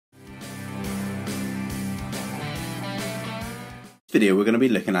Video we're going to be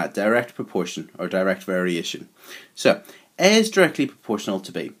looking at direct proportion or direct variation. So A is directly proportional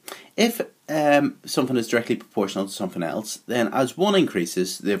to B. If something is directly proportional to something else, then as one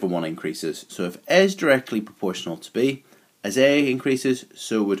increases, the other one increases. So if A is directly proportional to B, as A increases,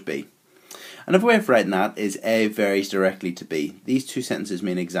 so would B. Another way of writing that is A varies directly to B. These two sentences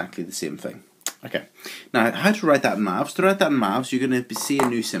mean exactly the same thing. Okay, now how to write that in maths? To write that in maths, you're going to see a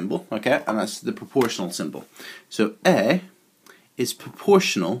new symbol, okay, and that's the proportional symbol. So A is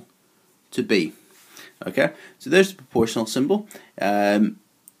proportional to B. Okay, so there's the proportional symbol.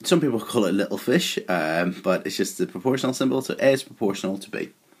 Some people call it little fish, but it's just the proportional symbol. So A is proportional to B.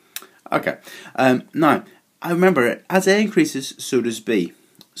 Okay, now I remember as A increases, so does B.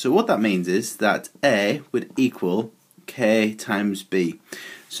 So what that means is that A would equal K times B.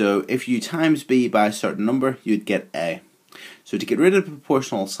 So if you times B by a certain number, you'd get A. So to get rid of the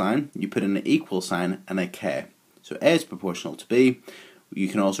proportional sign, you put in an equal sign and a K. So A is proportional to B. You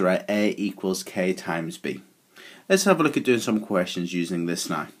can also write A equals K times B. Let's have a look at doing some questions using this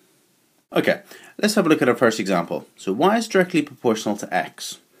now. Okay, let's have a look at our first example. So Y is directly proportional to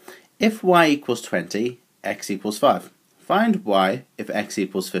X. If Y equals 20, X equals 5. Find Y if X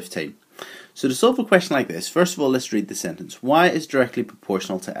equals 15. So to solve a question like this, first of all, let's read the sentence. Y is directly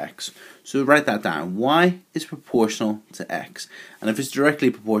proportional to X. So write that down. Y is proportional to X. And if it's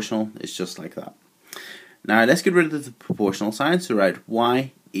directly proportional, it's just like that. Now let's get rid of the proportional sign. So write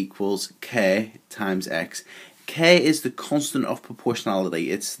Y equals K times X. K is the constant of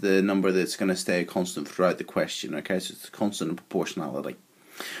proportionality. It's the number that's going to stay constant throughout the question. Okay, so it's the constant of proportionality.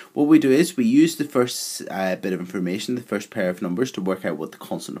 What we do is we use the first bit of information, the first pair of numbers, to work out what the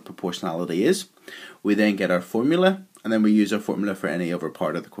constant of proportionality is. We then get our formula, and then we use our formula for any other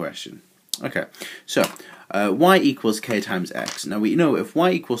part of the question. Okay, so Y equals K times X. Now we know if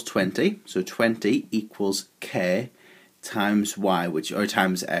Y equals 20, so 20 equals K times Y, or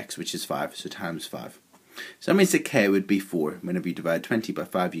times X, which is 5, so times 5. So that means that K would be 4. Whenever you divide 20 by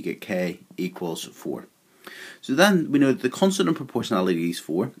 5, you get K equals 4. So then we know that the constant of proportionality is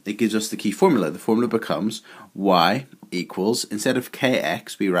 4. It gives us the key formula. The formula becomes Y equals, instead of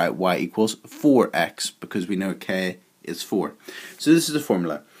Kx, we write Y equals 4x, because we know K is 4. So this is the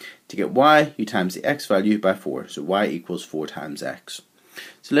formula. To get Y, you times the X value by 4. So Y equals 4 times X.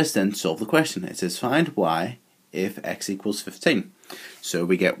 So let's then solve the question. It says find Y if X equals 15. So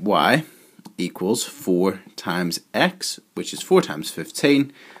we get Y equals 4 times X, which is 4 times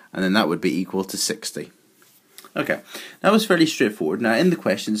 15, and then that would be equal to 60. Okay, that was fairly straightforward. Now in the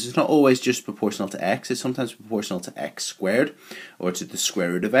questions, it's not always just proportional to X, it's sometimes proportional to X squared, or to the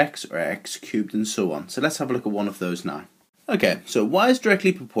square root of X, or X cubed, and so on. So let's have a look at one of those now. Okay, so Y is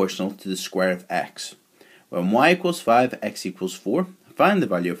directly proportional to the square of X. When Y equals 5, X equals 4. Find the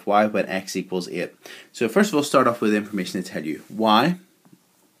value of Y when X equals 8. So first of all, start off with the information to tell you. Y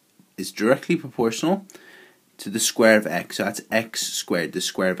is directly proportional to the square of X, so that's X squared, the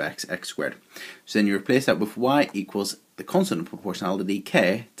square of X, X squared. So then you replace that with Y equals the constant of proportionality,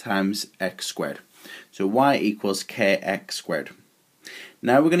 K, times X squared. So Y equals KX squared.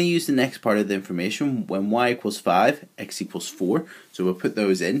 Now we're going to use the next part of the information. When Y equals 5, X equals 4. So we'll put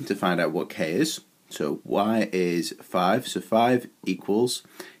those in to find out what K is. So Y is 5, so 5 equals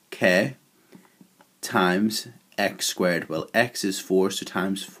K times X squared. Well, X is 4, so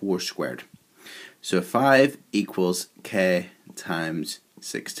times 4 squared. So 5 equals K times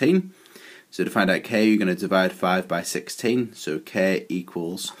 16. So to find out K, you're going to divide 5 by 16. So K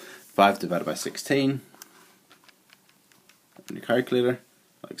equals 5 divided by 16. On your calculator,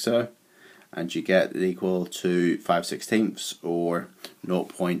 like so. And you get it equal to 5/16, or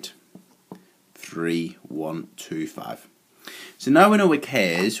 0.3125. So now we know what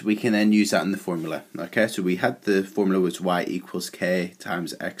K is, we can then use that in the formula. Okay, so we had the formula was Y equals K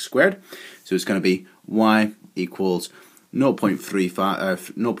times X squared. So it's going to be Y equals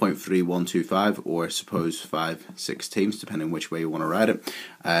 0.3125, or suppose 5/16, depending which way you want to write it.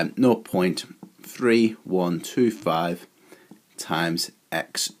 0.3125 times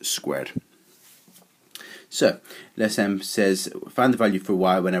X squared. So let's says find the value for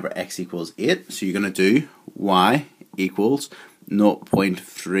Y whenever X equals 8. So you're going to do Y equals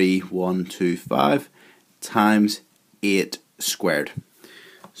 0.3125 times 8 squared.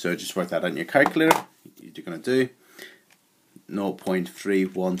 So just work that out in your calculator. You're going to do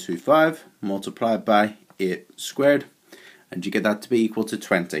 0.3125 multiplied by 8 squared, and you get that to be equal to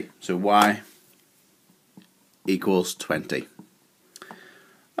 20. So Y equals 20.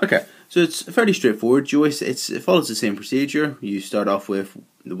 Okay, so it's fairly straightforward. It follows the same procedure. You start off with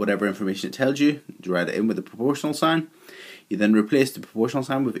whatever information it tells you, write it in with the proportional sign. You then replace the proportional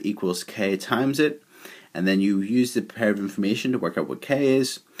sign with equals K times it. and then you use the pair of information to work out what k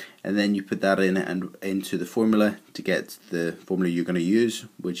is, and then you put that in and into the formula to get the formula you're going to use,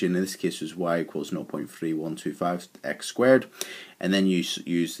 which in this case is y equals 0.3125 x squared, and then you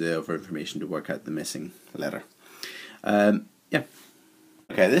use the other information to work out the missing letter. Yeah.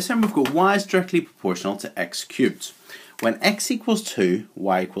 Okay, this time we've got y is directly proportional to x cubed. When x equals 2,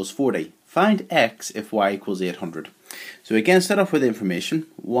 y equals 40. Find x if y equals 800. So again, start off with the information.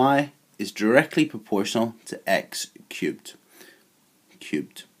 Y is directly proportional to x cubed.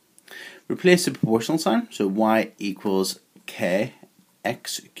 Replace the proportional sign, so y equals k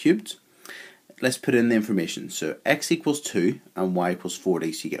x cubed. Let's put in the information. So x equals 2 and y equals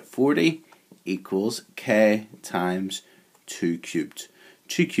 40. So you get 40 equals k times 2 cubed.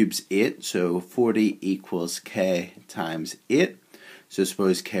 2 cubes 8, so 40 equals k times 8. So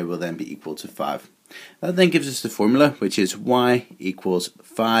suppose k will then be equal to 5. That then gives us the formula, which is y equals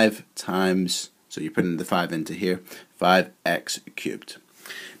 5 times, so you're putting the 5 into here, 5x cubed.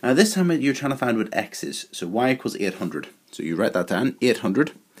 Now this time you're trying to find what x is, so y equals 800. So you write that down,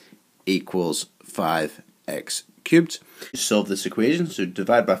 800 equals 5x cubed. Solve this equation, so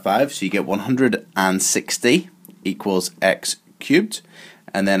divide by 5, so you get 160 equals x cubed.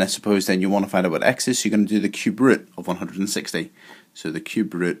 And then I suppose then you want to find out what x is, so you're going to do the cube root of 160. So the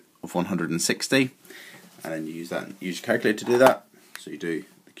cube root of 160, and then you use your calculator to do that. So you do,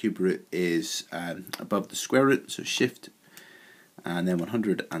 the cube root is above the square root, so shift, and then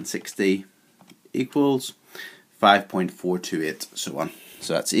 160 equals 5.428, so on.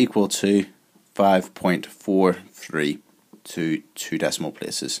 So that's equal to 5.43 to 2 decimal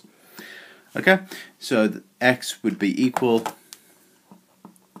places. Okay, so the x would be equal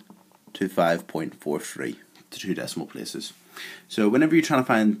to 5.43 to 2 decimal places. So whenever you're trying to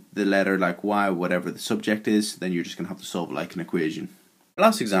find the letter like y or whatever the subject is, then you're just going to have to solve it like an equation.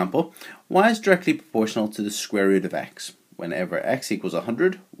 Last example, y is directly proportional to the square root of x. Whenever x equals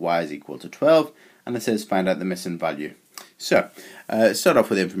 100, y is equal to 12, and it says find out the missing value. So, start off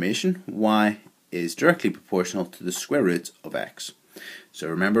with the information. Y is directly proportional to the square root of x. So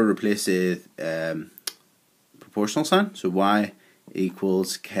remember, replace the proportional sign, so y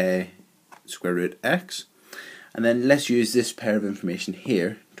equals k square root x. And then let's use this pair of information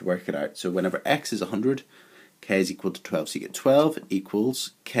here to work it out. So whenever x is 100, k is equal to 12. So you get 12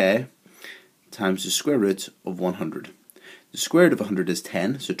 equals k times the square root of 100. The square root of 100 is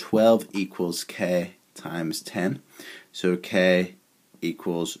 10, so 12 equals k times 10. So k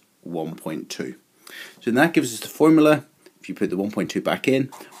equals 1.2. So that gives us the formula. If you put the 1.2 back in,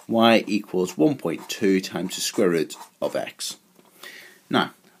 y equals 1.2 times the square root of x.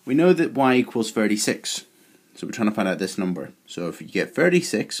 Now, we know that y equals 36. So we're trying to find out this number. So if you get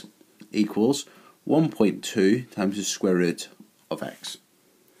 36 equals 1.2 times the square root of x.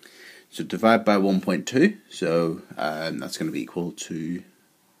 So divide by 1.2, so that's going to be equal to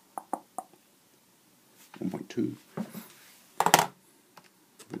 1.2.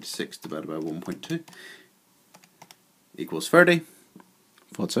 36 divided by 1.2 equals 30.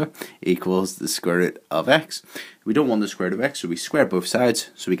 Thought so. Equals the square root of x. We don't want the square root of x, so we square both sides,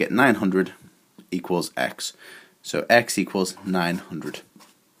 so we get 900 equals x. So x equals 900.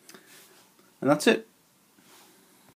 And that's it.